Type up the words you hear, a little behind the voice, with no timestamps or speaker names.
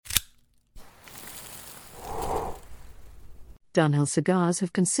Dunhill cigars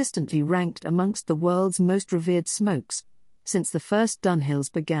have consistently ranked amongst the world's most revered smokes, since the first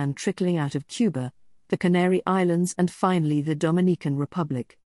Dunhills began trickling out of Cuba, the Canary Islands and finally the Dominican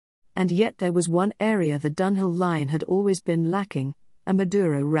Republic. And yet there was one area the Dunhill line had always been lacking: a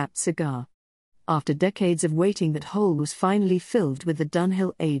Maduro-wrapped cigar. After decades of waiting, that hole was finally filled with the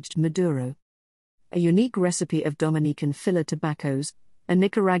Dunhill aged Maduro. A unique recipe of Dominican filler tobaccos, a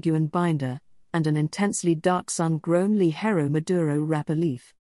Nicaraguan binder, and an intensely dark sun-grown Ligero Maduro wrapper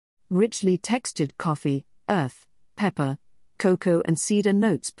leaf. Richly textured coffee, earth, pepper, cocoa and cedar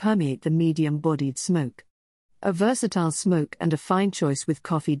notes permeate the medium-bodied smoke. A versatile smoke and a fine choice with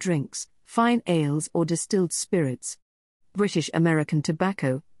coffee drinks, fine ales or distilled spirits. British American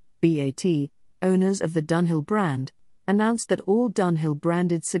Tobacco, BAT, owners of the Dunhill brand, announced that all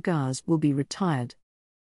Dunhill-branded cigars will be retired.